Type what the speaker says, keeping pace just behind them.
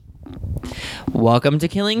Welcome to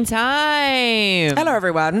Killing Time. Hello,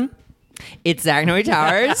 everyone. It's Zach Noe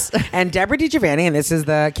Towers. And Deborah DiGiovanni, and this is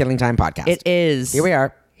the Killing Time podcast. It is. Here we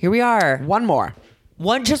are. Here we are. One more.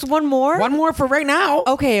 Just one more? One more for right now.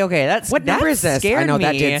 Okay. What number is this? I know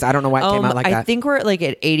that did. I don't know why it came out like that. I think we're like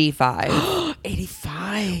at 85.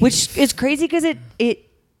 85. Which is crazy because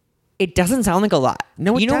it doesn't sound like a lot.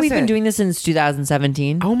 No, it You know we've been doesn't. doing this since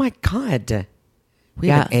 2017. Oh, my God. We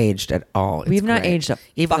Yeah. haven't aged at all. We've not great. aged a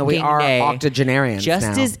Even though we fucking are day. octogenarians Just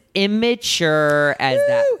now. as immature as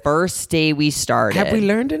that first day we started. Have we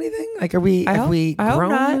learned anything? Like, have we I hope grown?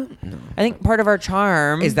 not. No. I think part of our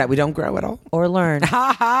charm Is that we don't grow at all? or learn.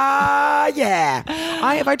 Ha ha! Yeah.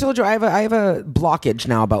 I told you I have a blockage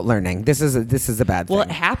now about learning. This is a bad thing. Well,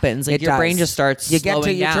 it happens. Like It your brain does. just starts You get to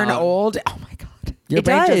slowing you turn down. old. Oh my God! Your It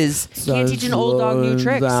brain does. just You can't teach an old dog new slows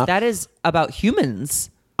tricks. down. That is about humans.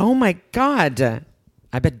 Oh my God!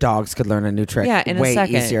 I bet dogs could learn a new trick. Yeah, in a way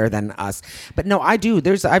second. easier than us. But no, I do.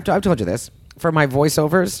 I've told you this for my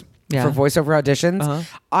voiceovers. Yeah. For voiceover auditions,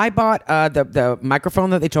 I bought the microphone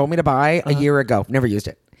that they told me to buy a year ago. Never used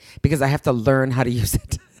it because I have to learn how to use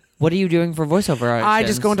it. What are you doing for voiceover auditions? I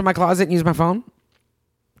just go into my closet and use my phone.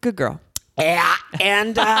 Good girl. Yeah,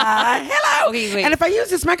 and hello. Okay, wait. And if I use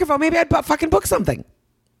this microphone, maybe I'd fucking book something.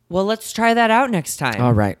 Well, let's try that out next time.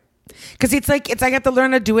 All right. Because it's like I have to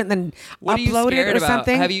learn how to do it and then What are you upload it scared or about?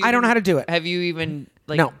 something. Have you I don't know even- how to do it. Have you even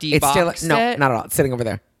like No, it's still deboxed no, it? not at all. It's sitting over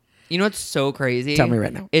there. You know what's so crazy? Tell me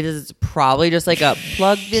right now. It is probably just like a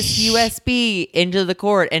plug this USB into the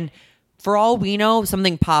cord, and for all we know,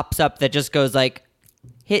 something pops up that just goes like,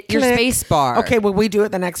 hit your Click. space bar. Okay, will we do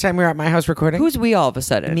it the next time we're at my house recording? Who's we all of a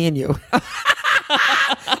sudden? me and you?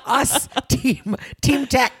 Us, team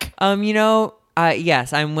tech.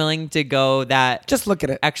 Yes, I'm willing to go that Just look at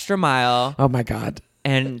it. extra mile Oh my God.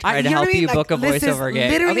 and try to you know help what I mean? you Like, book a this is voiceover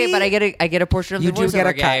gig. literally- Okay, but I get a portion of You the do voiceover get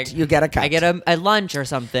a gig. cut. You get a cut. I get a lunch or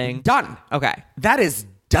something. Done. Okay. That is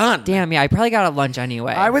done. Damn, yeah, I probably got a lunch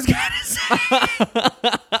anyway. I was gonna say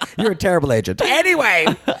you're a terrible agent. Anyway,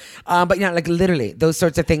 but like literally those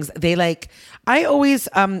sorts of things. They like. I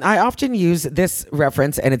often use this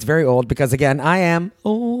reference, and it's very old because again, I am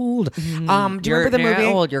old. Do you remember the You're movie?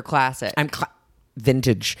 not old, you're classic. I'm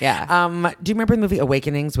vintage. Yeah. Do you remember the movie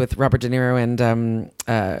Awakenings with Robert De Niro and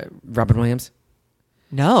Robin Williams?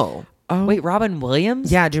 No. Oh. Wait, Robin Williams?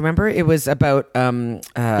 Yeah. Do you remember? It was about.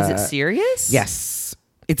 Is it serious? Yes.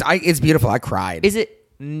 It's beautiful. I cried. Is it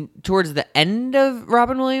towards the end of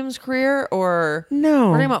Robin Williams' career, or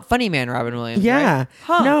No. We're talking about Funny Man Robin Williams. Yeah. right?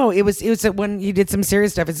 Huh. No, it was when he did some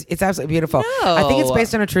serious stuff. It's absolutely beautiful. I think it's No.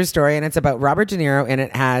 based on a true story, and it's about Robert De Niro, and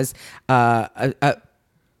it has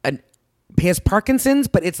he has Parkinson's,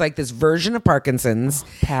 but it's like this version of Parkinson's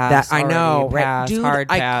Pass that I know. already, Right, pass, dude, hard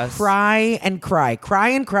I pass. cry and cry.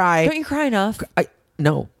 Don't you cry enough?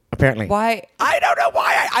 No, apparently. Why? I don't know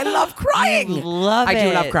why. I love crying. You love I do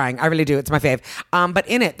it. love crying. I really do. It's my fave. But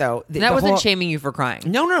in it though, That wasn't shaming you for crying.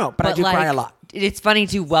 No. But I do cry a lot. It's funny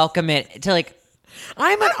to welcome it to like.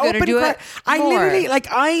 I'm an gonna open do cry. it I more. literally like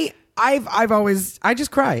I've always I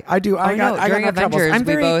just cry. I do. I got during no troubles.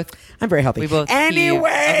 Avengers, I'm very healthy. we both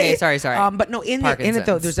anyway. Okay, sorry. But no, in it though,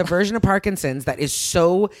 Parkinson's. there's a version of Parkinson's that is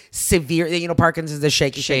so severe. You know, Parkinson's is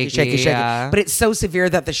shaky. Yeah. But it's so severe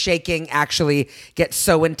that the shaking actually gets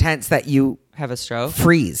so intense that you Have a stroke.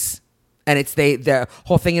 freeze. And it's the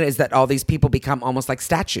whole thing is that all these people become almost like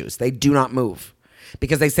statues. They do not move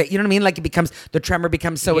because they say, you know what I mean? Like the tremor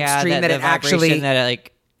becomes so extreme that the it actually vibration that it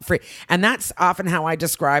like. free. And that's often how I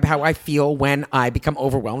describe how I feel when I become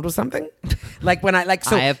overwhelmed with something. Like when I I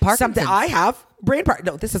have Parkinson's. something I have brain part.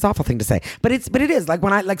 No, this is an awful thing to say, but it is like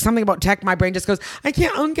when I like something about tech, my brain just goes, I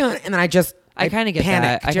can't, and then I kind of get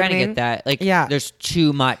panic. that. I Do you know kind what of get that. Like, Yeah. there's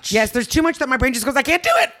too much. Yes, there's too much that my brain just goes, I can't do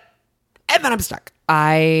it, and then I'm stuck.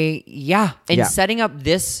 And Yeah. setting up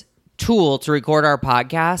this tool to record our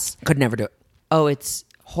podcast. Could never do it. Oh, it's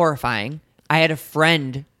horrifying. I had a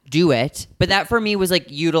friend do it, but that for me was like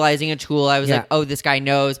utilizing a tool. I was Yeah. like, oh, this guy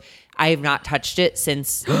knows. I have not touched it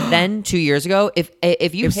since then, 2 years ago. If you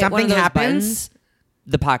If hit one something of those happens- buttons,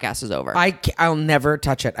 the podcast is over. I'll never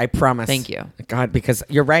touch it. I promise. Thank you. God, because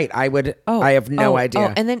you're right. I have no idea.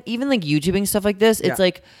 Oh, and then even like YouTubing stuff like this, it's Yeah.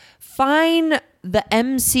 like find the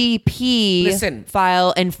MCP Listen.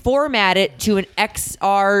 file and format it to an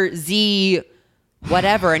XRZ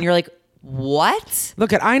whatever, and you're like, what?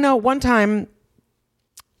 Look, I know one time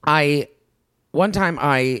I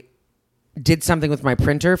did something with my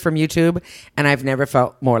printer from YouTube, and I've never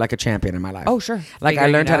felt more like a champion in my life. Oh, sure. Like I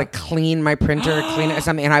Figuring learned it how to out. clean my printer, clean it or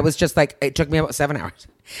something, and I was just like, it took me about 7 hours.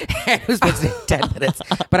 It was supposed to take 10 minutes,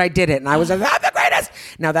 but I did it, and I was like, I'm the greatest.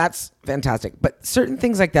 Now that's fantastic, but certain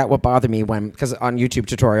things like that will bother me because on YouTube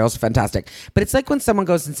tutorials, fantastic. But it's like when someone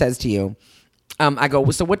goes and says to you, I go,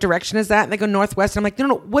 so what direction is that? And they go northwest, and I'm like,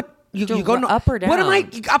 no, what? You go up or down? What am I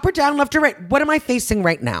up or down, left or right? What am I facing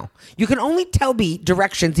right now? You can only tell me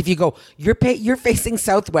directions if you go. You're facing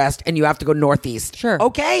southwest, and you have to go northeast. Sure.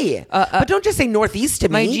 Okay. But don't just say northeast to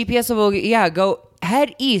My me. GPS will go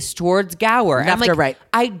head east towards Gower. And I'm Left or like,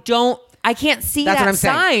 right? I can't see That's that what I'm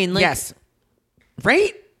sign. saying. Like, Yes.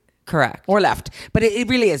 Right correct. or left, but it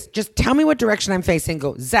really is. Just tell me what direction I'm facing.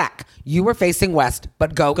 Go, Zach. You were facing west,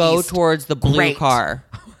 but go east. towards the blue Great. car.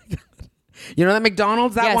 You know that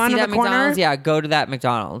McDonald's, that one see in that the corner. McDonald's? Yeah, go to that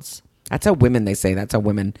McDonald's. That's how women. They say that's how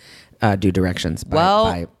women do directions.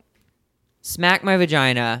 Smack my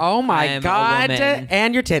vagina. Oh my I'm a God! woman.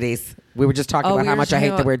 And your titties. We were just talking about we how were much I talking hate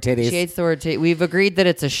the about- word titties. She hates the word titty. We've agreed that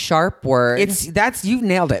it's a sharp word. You've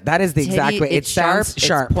nailed it. That is the exact Titty, way. It it's sharp, sounds it's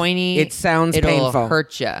sharp, pointy, It sounds it'll painful.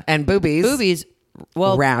 hurt ya. And boobies. Boobies.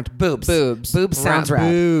 Well, round boobs. Boobs. Boobs sounds Round.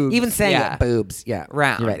 round. Boobs. Even saying Yeah. it, boobs. Yeah,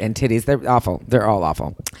 Round. You're right. And titties. They're awful. They're all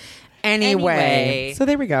awful. Anyway, so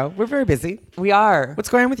there we go. We're very busy. we are. What's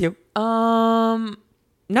going on with you?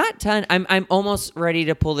 Not ton. I'm almost ready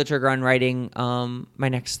to pull the trigger on writing my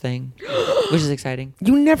next thing, which is exciting.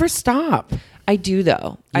 You never stop. I do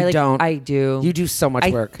though. You don't. I do. You do so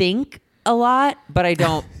much work. I think a lot, but I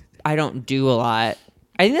don't. I don't do a lot.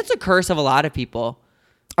 I think that's a curse of a lot of people.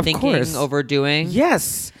 Of Thinking, course. overdoing.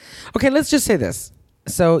 Yes. Okay, let's just say this.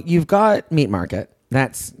 So you've got Meat Market.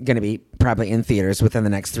 That's going to be probably in theaters within the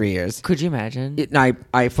next 3 years. Could you imagine?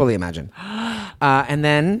 I fully imagine. And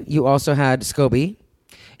then you also had Scobie.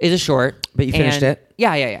 It's a short, But you finished and- it?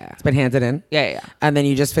 Yeah. It's been handed in. Yeah. And then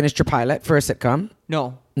you just finished your pilot for a sitcom.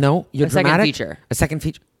 No, No, you're A second dramatic. feature. A second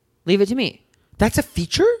feature. leave it to me. That's a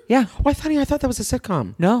feature? Yeah. Oh, I thought that was a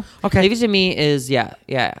sitcom. No. Okay. Leave it to me is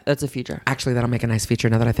that's a feature. Actually, that'll make a nice feature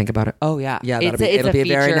now that I think about it. Oh yeah. Yeah, It's it'll be a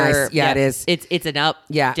very feature. nice. Yeah, it is. It's an up,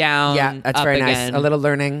 Yeah. down, Yeah, that's up very again. nice. A little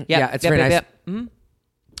learning. Yep, Yeah, it's yep, very yep, nice. yep. Mhm.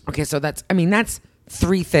 Okay, so that's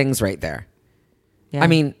 3 things right there. Yeah. I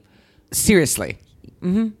mean, seriously.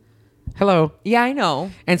 Mm-hmm. Hello. yeah, I know.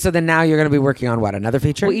 And so then now you're going to be working on what? Another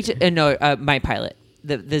feature? Well, my pilot,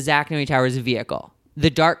 the Zach Noe Towers vehicle, the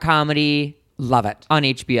dark comedy Love it. on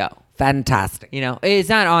HBO. Fantastic. You know, it's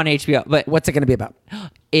not on HBO, but What's it going to be about?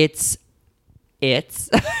 it's.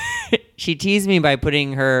 She teased me by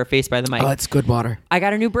putting her face by the mic. Oh, it's good water. I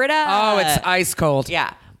got a new Brita. Oh, it's ice cold.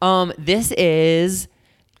 Yeah.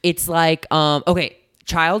 It's like okay,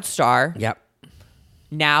 child star, Yep.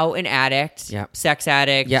 now an addict, Yep. sex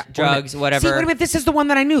addict, Yeah. drugs, whatever. See, wait a minute. This is the one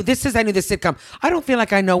that I knew. I knew this sitcom. I don't feel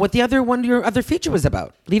like I know what the other one, your other feature was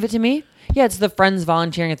about. Leave it to me. Yeah, it's the friends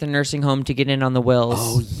volunteering at the nursing home to get in on the wills.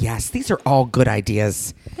 Oh, yes. These are all good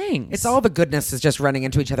ideas. Thanks. It's all the goodness is just running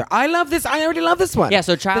into each other. I love this. I already love this one. Yeah,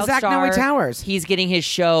 so child the Zach star. Noe Towers. He's getting his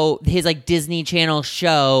show, his like Disney Channel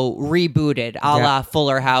show rebooted, a la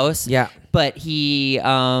Fuller House. Yeah. But he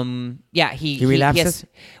relapses?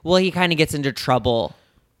 He kind of gets into trouble,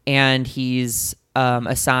 and he's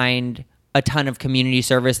assigned a ton of community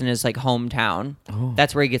service in his like hometown. Oh.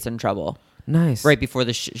 That's where he gets in trouble. Nice. Right before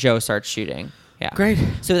the show starts shooting. Yeah. Great.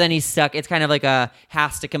 So then he's stuck. It's kind of like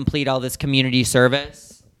has to complete all this community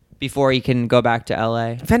service before he can go back to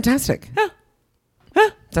LA. Fantastic.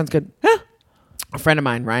 Sounds good. A friend of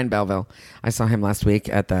mine, Ryan Belleville, I saw him last week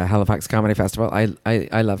at the Halifax Comedy Festival.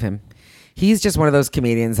 I love him. He's just one of those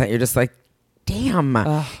comedians that you're just like, damn.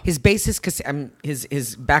 His basis,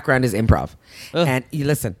 his background is improv. And you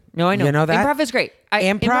listen. No, I know. You know that? Improv is great.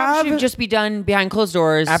 Improv Improv should just be done behind closed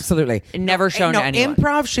doors. Absolutely. And never shown to anyone.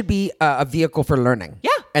 Improv should be a vehicle for learning.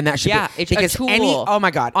 Yeah. And that should Yeah, be. it's a because tool oh my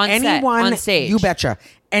God. on set, anyone, on stage. You betcha.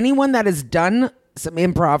 Anyone that has done some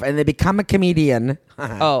improv and they become a comedian.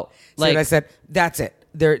 Oh, See what I said? That's it.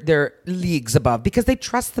 They're leagues above because they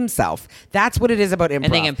trust themselves. That's what it is about improv.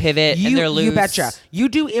 And they can pivot, and they're loose. You betcha. You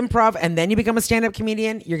do improv and then you become a stand-up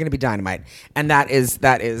comedian, you're going to be dynamite. And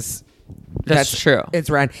that's true. It's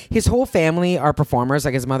right. His whole family are performers.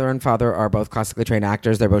 Like his mother and father are both classically trained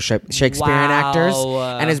actors. They're both Shakespearean Wow. actors.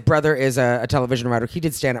 And his brother is a television writer. He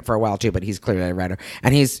did stand up for a while too, but he's clearly a writer.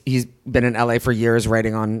 And he's been in LA for years,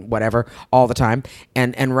 writing on whatever all the time.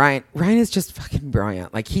 And Ryan is just fucking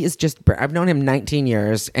brilliant. Like he is just. I've known him 19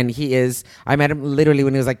 years, and he is. I met him literally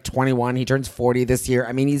when he was like 21. He turns 40 this year.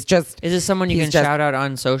 I mean, he's just. Is this someone you can shout out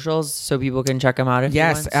on socials so people can check him out? If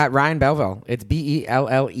Yes, at Ryan Belleville. It's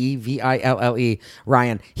BELLEVILLE.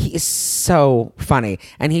 Ryan. He is so funny,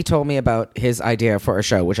 and he told me about his idea for a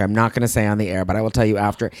show, which I'm not going to say on the air, but I will tell you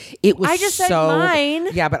after. It was. I just said mine.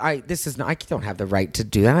 Yeah, but I don't have the right to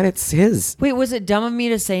do that. It's his. Wait, was it dumb of me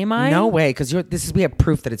to say mine? No way, because we have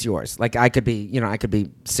proof that it's yours. Like I could be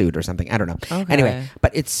sued or something. I don't know. Okay. Anyway,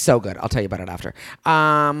 but it's so good. I'll tell you about it after.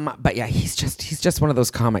 But yeah, he's just one of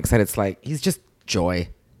those comics that it's like he's just joy.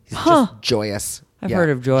 He's just joyous. I've heard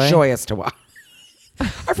of Joy. Joyous to watch.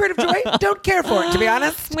 I've heard of Joy. Don't care for it, to be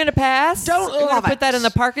honest. I'm gonna pass. Don't I'm gonna love put it. that in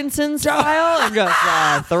the Parkinson's file and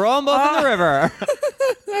just throw them both in the river.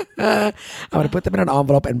 I'm gonna put them in an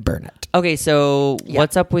envelope and burn it. Okay, so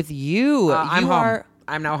what's up with you? I'm home.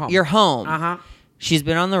 I'm now home. You're home. She's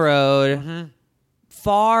been on the road.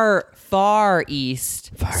 Far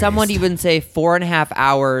east. Some would even say 4.5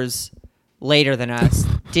 hours later than us.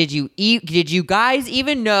 Did you guys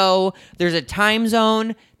even know there's a time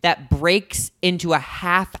zone that breaks into a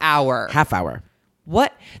half hour? Half hour.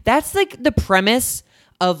 What? That's like the premise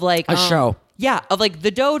of like a show. Yeah, of like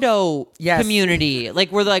the Dodo community.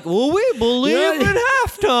 Like we're like, well, we believe in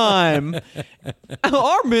halftime.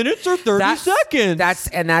 Our minutes are 30 seconds.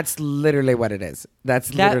 That's literally what it is.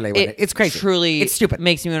 That's literally what it is. It's crazy. Truly, it's stupid.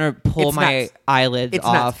 Makes me want to pull my eyelids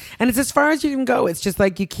off. Nuts. And it's as far as you can go. It's just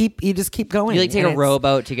like you just keep going. You like take a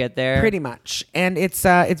rowboat to get there, pretty much. And it's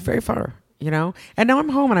very far. And now I'm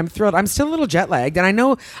home and I'm thrilled. I'm still a little jet lagged, and I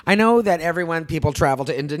know that people travel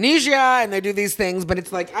to Indonesia and they do these things, but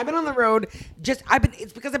it's like I've been on the road.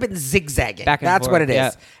 It's because I've been zigzagging. That's what it is.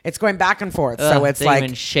 Yeah. It's going back and forth. So it's like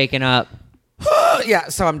been shaken up. Yeah.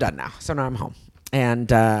 So I'm done now. So now I'm home. And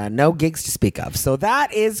no gigs to speak of. So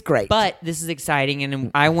that is great. But this is exciting, and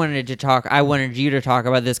I wanted you to talk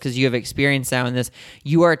about this because you have experience now in this.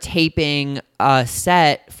 You are taping a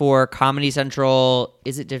set for Comedy Central.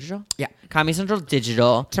 Is it digital? Yeah. Comedy Central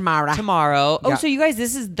Digital. Tomorrow. Oh, so you guys,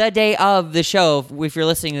 this is the day of the show. If you're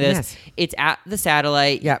listening to this, yes. It's at the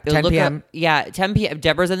Satellite. Yeah, 10 p.m. 10 p.m.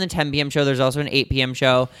 Deborah's on the 10 p.m. show. There's also an 8 p.m.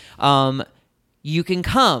 show. You can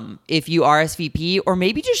come if you RSVP, or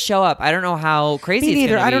maybe just show up. I don't know how crazy it's going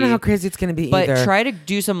to be. I don't know how crazy it's going to be either. But try to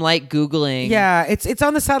do some light Googling. Yeah, it's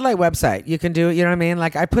on the Satellite website. You can do it. You know what I mean?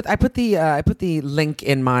 Like I put the link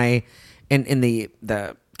in my in the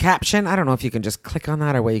caption. I don't know if you can just click on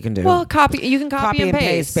that or what you can do. Well, you can copy and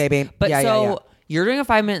paste, baby. But yeah. You're doing a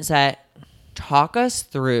 5-minute set. Talk us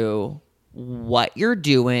through what you're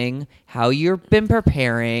doing, how you've been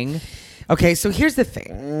preparing. Okay, so here's the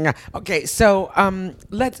thing. Okay, so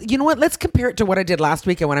let's compare it to what I did last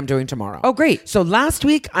week and what I'm doing tomorrow. Oh, great. So last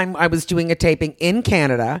week I was doing a taping in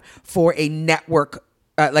Canada for a network,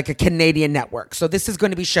 like a Canadian network. So this is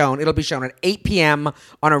going to be shown. It'll be shown at 8 p.m.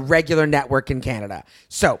 on a regular network in Canada.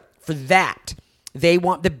 So for that, they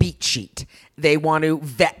want the beat sheet. They want to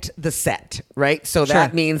vet the set, right? So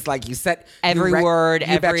that means like you set every word,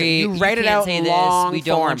 you write it out say long this. We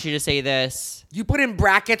don't form. want you to say this. You put in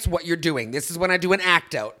brackets what you're doing. This is when I do an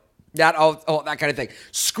act out. That that kind of thing.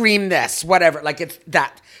 Scream this, whatever. Like it's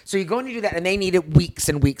that. So you go and you do that, and they need it weeks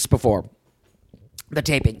and weeks before the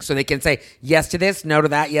taping. So they can say yes to this, no to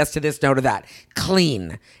that, yes to this, no to that.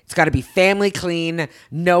 Clean. It's got to be family clean,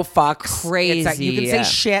 no fucks. Crazy. You can say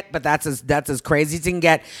shit, but that's as crazy as you can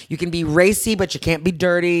get. You can be racy, but you can't be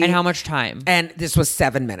dirty. And how much time? And this was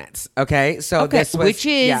 7 minutes. Okay, so this was, which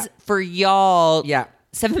is for y'all. Yeah.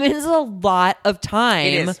 7 minutes is a lot of time.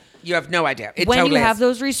 It is. You have no idea. It when totally you have is.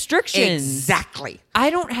 those restrictions. Exactly. I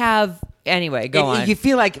don't have. Anyway, go on. You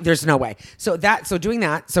feel like there's no way. So doing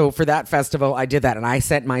that. So for that festival, I did that, and I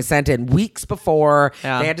sent in weeks before.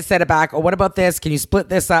 Yeah. They had to set it back. Oh, what about this? Can you split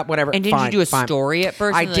this up? Whatever. And didn't you do a story at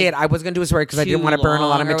first? I did. I was going to do a story because I didn't want to burn a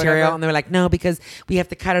lot of material, and they were like, "No, because we have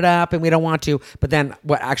to cut it up, and we don't want to." But then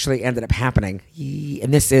what actually ended up happening,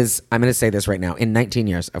 and this is, I'm going to say this right now, in 19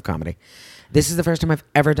 years of comedy, this is the first time I've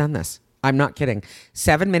ever done this. I'm not kidding.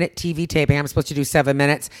 7-minute TV taping. I'm supposed to do 7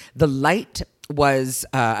 minutes. The light was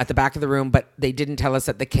at the back of the room, but they didn't tell us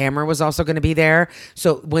that the camera was also going to be there.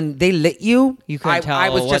 So when they lit you couldn't tell I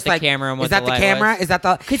was what just the like, camera and what is that the light camera? was. Is that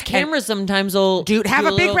the... Because cameras sometimes will... have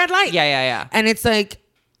a big red light. Yeah. And it's like,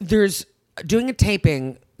 doing a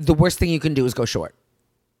taping, the worst thing you can do is go short.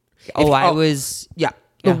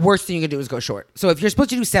 The worst thing you can do is go short. So if you're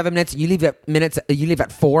supposed to do 7 minutes and you leave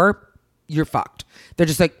at 4... you're fucked. They're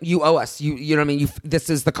just like, you owe us. You know what I mean? This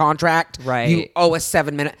is the contract. Right. You owe us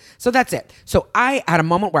 7 minutes. So that's it. So I had a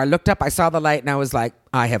moment where I looked up, I saw the light, and I was like,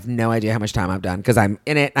 I have no idea how much time I've done because I'm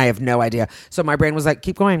in it. I have no idea. So my brain was like,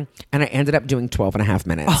 keep going. And I ended up doing 12 and a half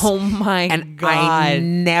minutes. Oh my and God. I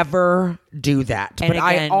never do that. And but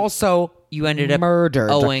I again, also you ended up murdered.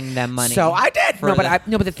 owing them money. So I did. for No, but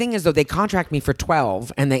the- but the thing is though, they contract me for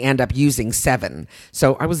 12 and they end up using 7.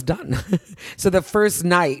 So I was done. So the first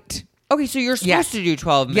night. Okay, so you're supposed Yes. to do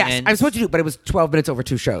 12 minutes. Yes, I'm supposed to do, but it was 12 minutes over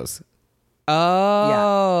 2 shows. Oh.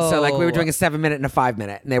 Yeah. So like we were doing a 7 minute and a 5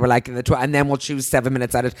 minute, and they were like in the 12, and then we'll choose 7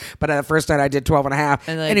 minutes at it. But the first night I did 12 and a half,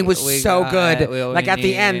 And, and, like, it was we so got good. what Like we at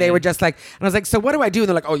the end, they need. were just like, and I was like, so what do I do? And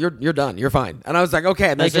they're like, oh, you're done, you're fine. And I was like, okay.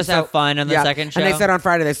 And they Like, said, just have fun on the second And they show? said on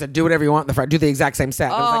Friday, they said do whatever you want on the Friday, do the exact same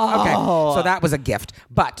set. And I was like, Oh. okay. So that was a gift,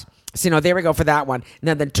 but. So there we go for that one.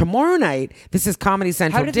 And then tomorrow night, this is Comedy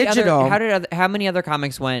Central how did Digital. how many other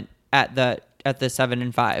comics went at the 7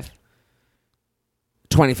 and 5?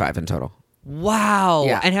 25 in total. Wow.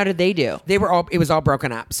 Yeah. And how did they do? It was all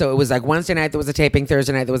broken up. So it was like Wednesday night there was a taping,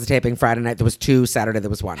 Thursday night there was a taping, Friday night there was 2, Saturday there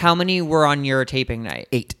was 1. How many were on your taping night?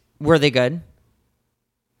 8. Were they good?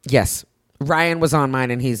 Yes. Ryan was on mine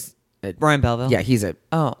and he's Ryan Belleville? he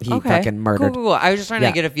okay. fucking murdered. Cool. I was just trying Yeah.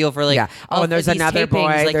 to get a feel for like. Yeah. Oh, and there's these another tapings, boy.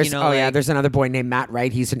 like, There's, you know, there's another boy named Matt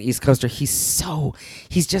Wright. He's an East Coaster. He's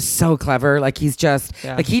just so clever. Like he's just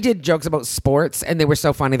Yeah. like he did jokes about sports and they were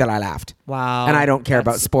so funny that I laughed. Wow. And I don't care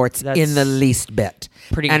about That's- sports that's in the least bit.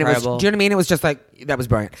 pretty and incredible. It was, do you know what I mean? It was just like that was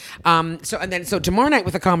brilliant. So tomorrow night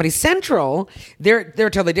with the Comedy Central, they're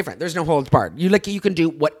totally different. There's no holds barred. You can do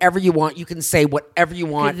whatever you want. You can say whatever you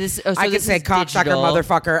want. So I can this say is cocksucker, digital.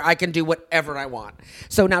 motherfucker. I can do whatever I want.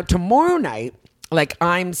 So now tomorrow night, like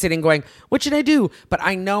I'm sitting going, what should I do? But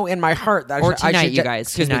I know in my heart that Or I tonight, should you guys,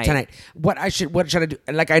 excuse tonight. me, tonight. What should I do?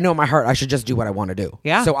 Like I know in my heart I should just do what I want to do.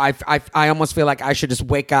 Yeah. So I almost feel like I should just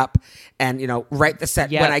wake up and write the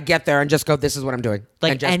set Yeah. when I get there and just go, this is what I'm doing.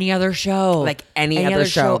 like And just, any other show. Like any other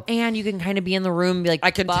show. And you can kind of be in the room and be like,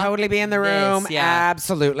 I can "Fuck totally be in the room. this." Yeah.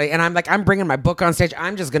 Absolutely. And I'm bringing my book on stage.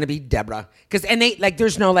 I'm just going to be Deborah.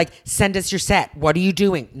 There's no send us your set. What are you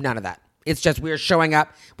doing? None of that. It's just we're showing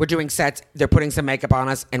up, we're doing sets, they're putting some makeup on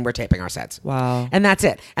us, and we're taping our sets. Wow. And that's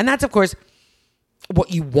it. And that's, of course,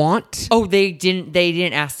 what you want. Oh, they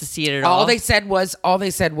didn't ask to see it at all. All they said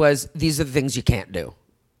was, these are the things you can't do.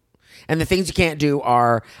 And the things you can't do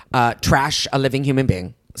are trash a living human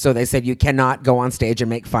being. So they said you cannot go on stage and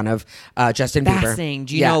make fun of Justin Bieber. Fascinating.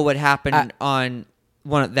 Do you Yeah. know what happened on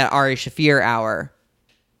one of that Ari Shafir hour?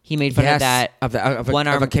 He made fun Yes, of that of a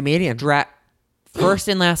one-armed comedian. first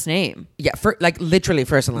and last name. Yeah, literally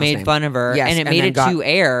first and last Made name. fun of her, Yes, and it made then it to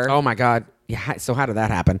air. Oh my God. Yeah. So how did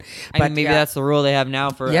that happen? I mean, maybe that's the rule they have now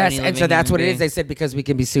for Yes, any and so living that's human what it is. being. They said because we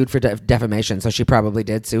can be sued for defamation. So she probably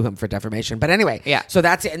did sue him for defamation. But anyway, Yeah. So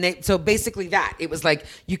that's it. And so basically that it was like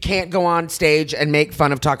you can't go on stage and make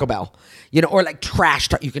fun of Taco Bell, or like trash.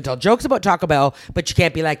 You can tell jokes about Taco Bell, but you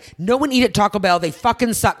can't be like, no one eat at Taco Bell. They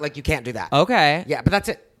fucking suck. Like you can't do that. Okay. Yeah, but that's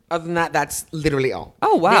it. Other than that, that's literally all.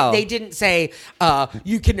 Oh, wow. They didn't say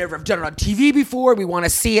you can never have done it on TV before. We want to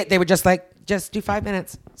see it. They were just like, just do 5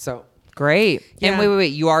 minutes. So. Great. Yeah. And wait.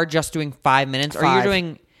 You are just doing 5 minutes? Or you're 5.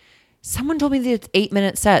 doing... Someone told me that it's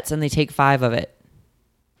 8-minute sets and they take 5 of it.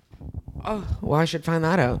 Oh, well, I should find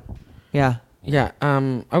that out. Yeah. Yeah.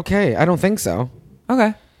 Okay. I don't think so.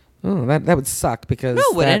 Okay. Oh, that would suck because No,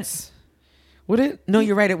 it wouldn't. that's- Would it? No,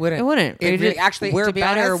 you're right. It wouldn't. It wouldn't. It It really, just- actually, we're to be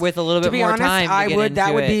better honest, with a little to bit be more honest, time to I get would. That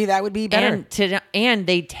into would it. be. That would be better. And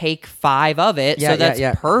they take 5 of it, Yeah, so yeah, that's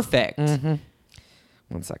yeah. perfect. 1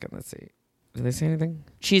 second. Let's see. Did they say anything?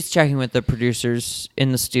 She's checking with the producers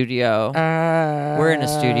in the studio. We're We're in a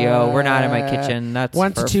studio. We're not in my kitchen. That's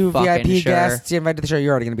 1 to for 2 fucking VIP sure. guests. You invited to the show.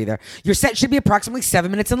 You're already going to be there. Your set should be approximately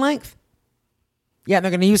 7 minutes in length. Yeah, and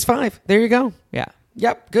they're going to use 5. There you go. Yeah.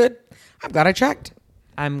 Yep. Good. I'm glad I checked.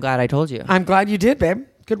 I'm glad I told you. I'm glad you did, babe.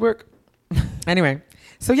 Good work. Anyway,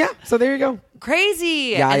 so yeah, so there you go.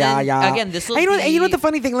 Crazy. Yeah, And yeah, then, yeah. Again, this will And be... you know what the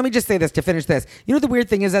funny thing? Let me just say this to finish this. You know what the weird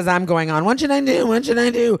thing is as I'm going on, what should I do? What should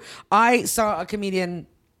I do? I saw a comedian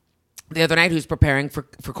the other night who's preparing for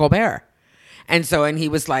Colbert. And he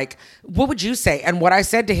was like, what would you say? And what I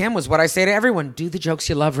said to him was what I say to everyone. Do the jokes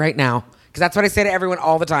you love right now. Because that's what I say to everyone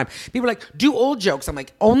all the time. People are like, do old jokes. I'm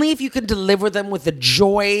like, only if you can deliver them with the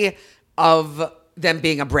joy of them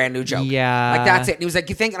being a brand new joke. Yeah. Like that's it. And he was like,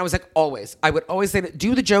 you think? And I was like, always. I would always say that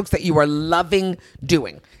do the jokes that you are loving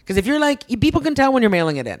doing. Because if you're like, people can tell when you're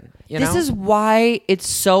mailing it in. This is why it's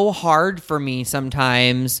so hard for me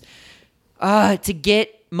sometimes to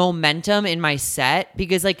get momentum in my set,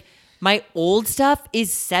 because like my old stuff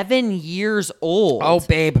is 7 years old. Oh,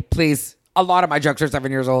 babe, please. A lot of my jokes are 7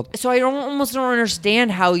 years old. So I almost don't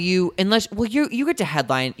understand how you, unless, well, you get to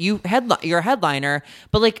headline, you're a headliner,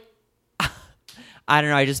 but like, I don't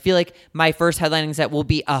know. I just feel like my first headlining set will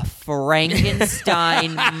be a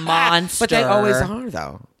Frankenstein monster. But they always are,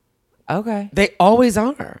 though. Okay. They always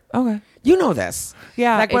are. Okay. You know this.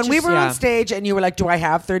 Yeah, Like when it's we just- were yeah. on stage and you were like, do I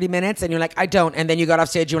have 30 minutes? And you're like, I don't. And then you got off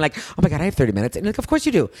stage and you were like, oh my God, I have 30 minutes. And you're like, of course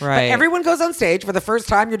you do. Right. But everyone goes on stage for the first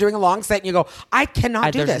time. You're doing a long set and you go, I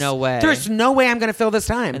cannot do There's this. no way. There's no way I'm going to fill this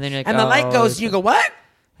time. And then you're like, and the light oh, goes, you go, what?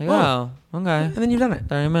 Like, Oh. oh, okay. And then you've done it.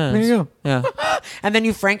 30 minutes. There you go. Yeah. And then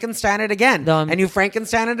you Frankenstein it again. No, I'm- and you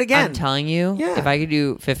Frankenstein it again. I'm telling you, Yeah. if I could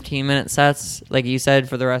do 15-minute sets, like you said,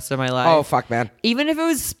 for the rest of my life. Oh, fuck, man. Even if it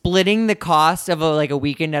was splitting the cost of a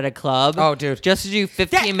weekend at a club. Oh, dude. Just to do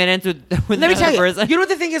 15 Yeah. minutes with Let me another tell you, person. you know what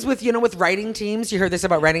the thing is with writing teams? You heard this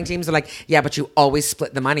about writing teams? They're like, yeah, but you always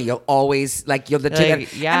split the money. You'll always, the two. Like,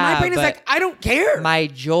 and yeah, my brain is but like, I don't care. My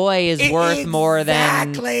joy is worth more than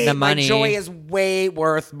Exactly. the money. My joy is way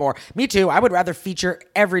worth more. Me too. I would rather feature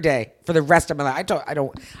every day for the rest of my life. I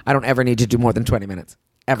don't ever need to do more than 20 minutes.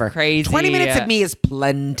 Ever. Crazy. 20 minutes of me is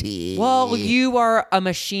plenty. Well, you are a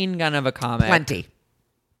machine gun of a comic.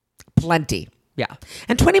 Plenty. Yeah.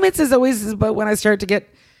 And 20 minutes is always about when I start to get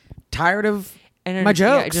tired of my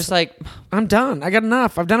jokes. Yeah, just like, I'm done. I got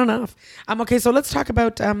enough. I've done enough. Okay, so let's talk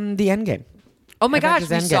about the end game. oh my gosh,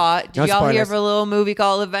 Avengers we Endgame. saw it. Did No y'all hear spoilers. of a little movie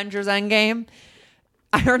called Avengers Endgame?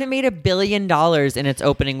 I heard it made $1 billion in its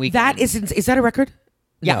opening weekend. That is that a record?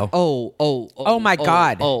 yeah. No. Oh my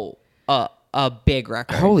God. A big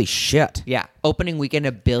record. Holy shit. Yeah, opening weekend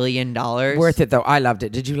 $1 billion. Worth it though. I loved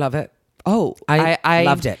it. Did you love it? Oh, I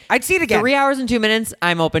loved it. I'd see it again. 3 hours and 2 minutes.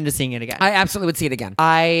 I'm open to seeing it again. I absolutely would see it again.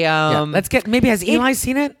 I Let's get maybe has Eli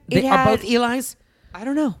seen it? it Are had- both Eli's? I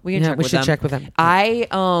don't know. We can Yeah, check we with should them. check with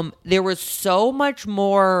them. There was so much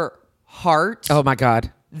more heart Oh my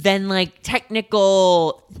God. than like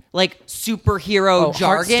technical like superhero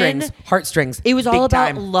jargon. Heartstrings. It was all Big about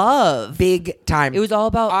time. love. Big time. It was all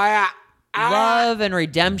about I love and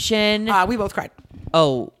redemption. we both cried.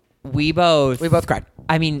 Oh, we both. We both cried.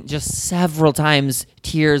 I mean, just several times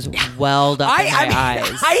tears welled up in my eyes.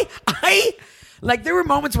 I like there were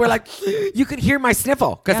moments where like you could hear my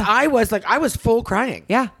sniffle because Yeah. I was full crying.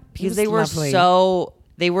 Yeah, It because was they were lovely.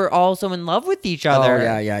 they were all so in love with each other.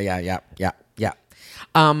 Oh yeah.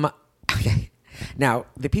 Okay. Now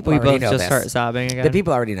the people We already both know just this. start sobbing again. The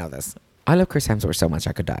people already know this. I love Chris Hemsworth so much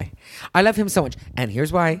I could die. I love him so much, and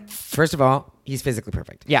here's why. First of all, he's physically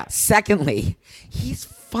perfect. Yeah. Secondly, he's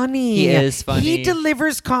funny. He is funny. He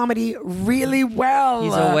delivers comedy really well.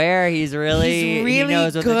 He's aware. He's really he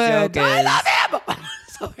knows what good. the joke is. I love him.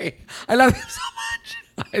 Sorry, I love him so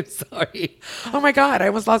much. I'm sorry. Oh my God, I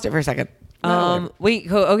almost lost it for a second.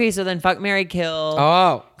 Wait. Okay. So then, fuck, marry, kill.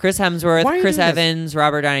 Oh. Chris Hemsworth, Why are you Chris doing this? Evans,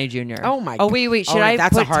 Robert Downey Jr. Oh my Oh God. wait. Should Oh, I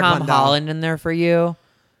that's a put hard Tom one, though. Holland in there for you?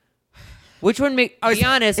 Which one? Be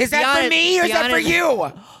honest. Is that for me or is that for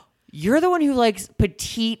you? You're the one who likes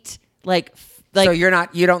petite, like So you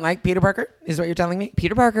don't like Peter Parker? Is what you're telling me?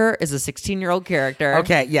 Peter Parker is a 16-year-old character.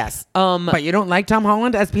 Okay, yes. But you don't like Tom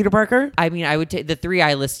Holland as Peter Parker? I mean, I would take the three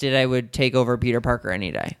I listed. I would take over Peter Parker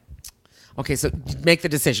any day. Okay, so make the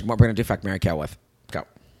decision what we're gonna do. Fuck, marry, kill with. Go.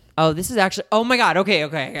 Oh, this is actually. Oh my God.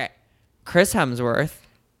 Okay. Chris Hemsworth.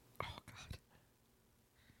 Oh God.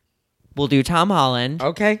 We'll do Tom Holland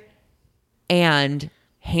Okay. and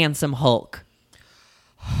Handsome Hulk.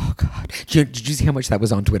 Oh God. Did you see how much that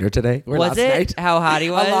was on Twitter today? Or Was last it? night? How hot he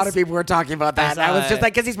was? A lot of people were talking about that. saw I was just it.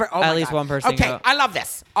 like, because he's oh At my least God. one person Okay, go- I love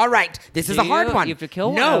this. All right, this is Do a hard you? one. You have to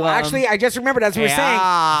kill one No, of them. actually, I just remembered as we were saying,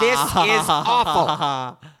 this is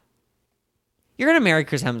awful. You're gonna marry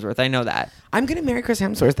Chris Hemsworth. I know that. I'm gonna marry Chris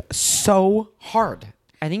Hemsworth so hard.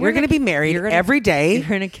 I think we're you're gonna be married every day. You're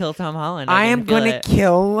gonna kill Tom Holland. I am can feel gonna it.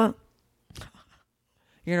 kill.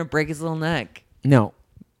 You're gonna break his little neck. No,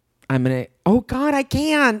 I'm gonna. Oh God, I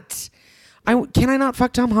can't. Can I not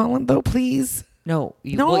fuck Tom Holland though, please? No.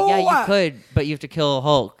 No. Well, yeah, you could, but you have to kill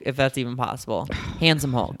Hulk if that's even possible.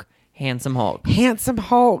 Handsome Hulk. Handsome Hulk. Handsome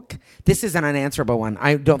Hulk. This is an unanswerable one.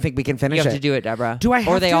 I don't think we can finish You have it. to do it, Deborah. Do I have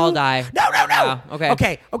Or they to? all die. No. Okay.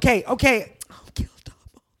 Okay. I'll kill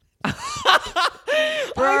Tom.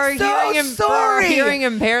 For our I'm so hearing sorry. hearing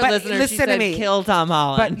impaired But listeners, listen she to said me. kill Tom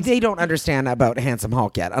Holland. But they don't understand about Handsome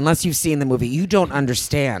Hulk yet. Unless you've seen the movie, you don't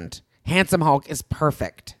understand. Handsome Hulk is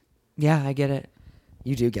perfect. Yeah, I get it.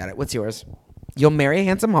 You do get it. What's yours? You'll marry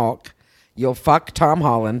Handsome Hulk. You'll fuck Tom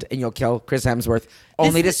Holland and you'll kill Chris Hemsworth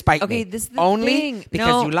only to spite me. Okay, this is the only thing. because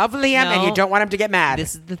No, you love Liam and you no. don't want him to get mad.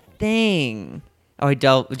 This is the thing. Oh, I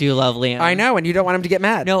do love Liam. I know, and you don't want him to get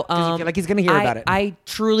mad. No, 'Cause you feel like he's going to hear about it. I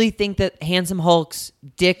truly think that Handsome Hulk's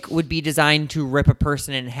dick would be designed to rip a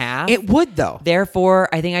person in half. It would, though. Therefore,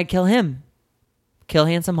 I think I'd kill him. Kill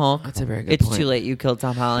Handsome Hulk. That's a very good It's point. too late. You killed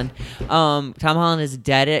Tom Holland. Tom Holland is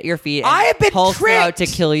dead at your feet. I have been Hulk's about to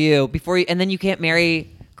tricked. kill you before you, and then you can't marry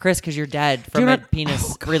Chris because you're dead from know a what-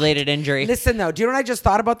 penis-related injury. Listen, though, do you know what I just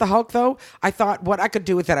thought about the Hulk, though? I thought what I could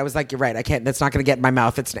do with it. I was like, you're right. I can't. That's not going to get in my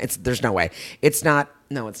mouth. It's. There's no way. It's not.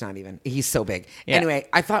 No, it's not even. He's so big. Yeah. Anyway,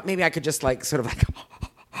 I thought maybe I could just like sort of like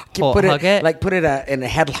Hug it? like put it in a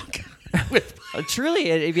headlock. With, Truly,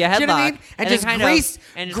 it'd be a headlock. do you know what I mean? And just then kind of- grease,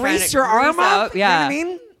 and just grease kinda your arm grease up. out. Yeah. You know what I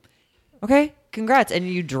mean? Okay, congrats. And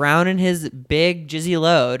you drown in his big jizzy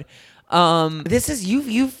load. This is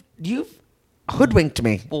you've hoodwinked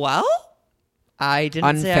me. Well, I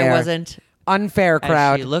didn't say I Unfair. wasn't. Unfair As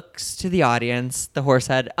crowd. she looks to the audience, the horse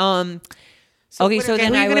head. Okay, so who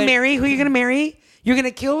then are I you gonna would marry? Who are you gonna marry? You're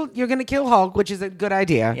gonna kill Hulk, which is a good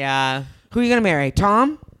idea. Yeah. Who are you gonna marry?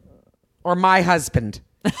 Tom or my husband?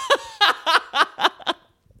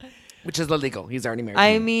 Which is illegal. He's already married.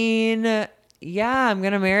 I mean, yeah, I'm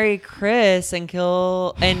gonna marry Chris and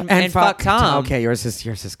kill and fuck Tom. Okay, yours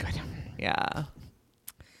is good. Yeah.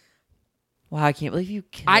 Wow, I can't believe you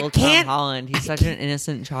killed I can't- Tom Holland. He's such an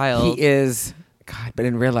innocent child. He is. God, but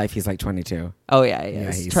in real life, he's like 22. Oh yeah, he Yeah,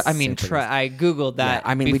 is. he's I mean, super I googled that.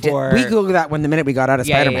 I mean, before. we googled that when the minute we got out of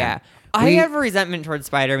Yeah, Spider-Man. yeah. I have a resentment towards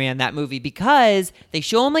Spider-Man, that movie, because they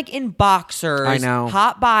show him like in boxers, I know.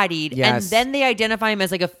 hot bodied, Yes. and then they identify him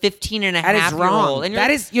as like a 15 and a That is half year wrong. old. And you're That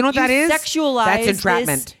like, is- you know what that is? Sexualize That's this-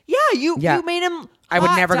 entrapment. Yeah, you Yeah. made him. I would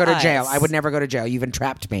hot never go to jail. us. I would never go to jail. You've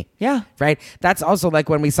entrapped me. Yeah. Right? That's also like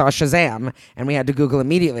when we saw Shazam and we had to Google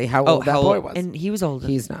immediately how old that how boy old- was. And he was old.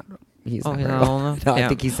 He's not. He's Oh, not he's very not old. old enough? No, I Yeah.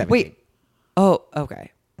 think he's 17. Wait. Oh,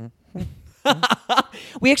 okay.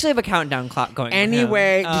 We actually have a countdown clock going. for him.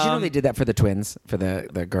 Anyway, did you know Um, they did that for the twins, for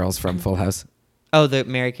the girls from Full House? Oh, the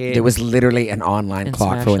Mary Kate. There was literally an online And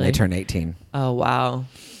clock for when they Smashley. turned 18. Oh wow.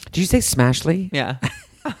 Did you say Smashley? Yeah.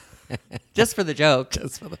 Just for the joke.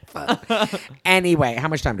 Just for the fun. Anyway, how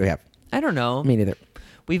much time do we have? I don't know. Me neither.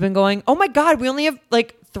 We've been going. Oh my God, we only have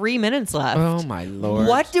like 3 minutes left. Oh my Lord.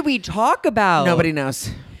 What did we talk about? Nobody knows.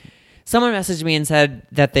 Someone messaged me and said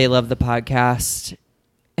that they love the podcast,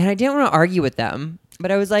 and I didn't want to argue with them,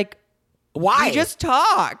 but I was like, Why? we just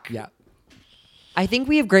talk. Yeah. I think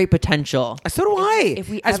we have great potential. So do I. If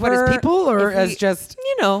we as what, as ever- people or if we- as just...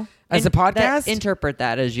 you know, As a podcast? interpret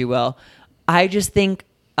that as you will. I just think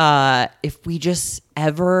if we just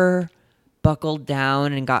ever buckled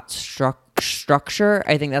down and got structure,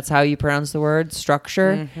 I think that's how you pronounce the word,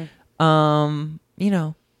 structure. Mm-hmm. You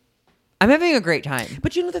know, I'm having a great time.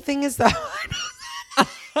 But you know the thing is though,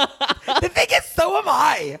 the thing is, so am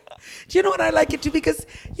I. Do you know what I like it too? Because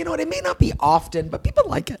you know what, it may not be often, but people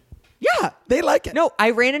like it. Yeah, they like it. No, I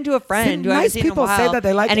ran into a friend who I haven't nice seen in a people say while, that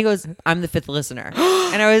they like and he it. goes, "I'm the 5th listener,"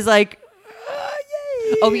 and I was like,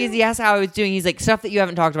 Yay. "Oh," because he asked how I was doing. He's like, "Stuff that you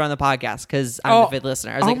haven't talked about on the podcast," because I'm the 5th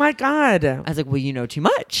listener. I was oh like, my God. I was like, well, you know too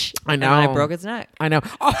much. I And then I know. broke its neck. I know.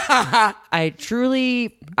 I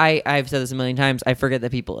truly, I've said this a million times. I forget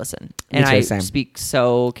that people listen, and too, I same. speak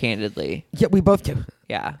so candidly. Yeah, we both do.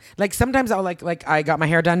 Yeah, Like sometimes I'll like I got my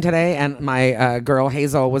hair done today, and my girl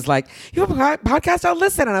Hazel was like, "You have a podcast? I'll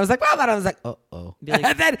listen." And I was like, "Well," then I was like, "Oh." Be like,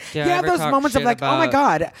 And then "Did you I have ever those talk moments of shit like, "Oh my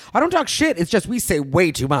about-" God, I don't talk shit. It's just we say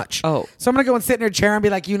way too much." Oh. So I'm gonna go and sit in her chair and be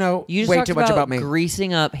like, "You know, you just way talked too much about me."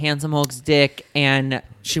 greasing up Handsome Hulk's dick and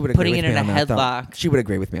She would agree putting with it in me a on that, though. headlock. She would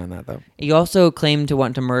agree with me on that though. You also claimed to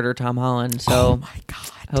want to murder Tom Holland, so Oh my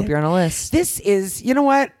God. I hope you're on a list. This is, you know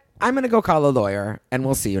what? I'm gonna go call a lawyer, and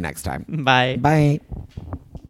we'll see you next time. Bye. Bye.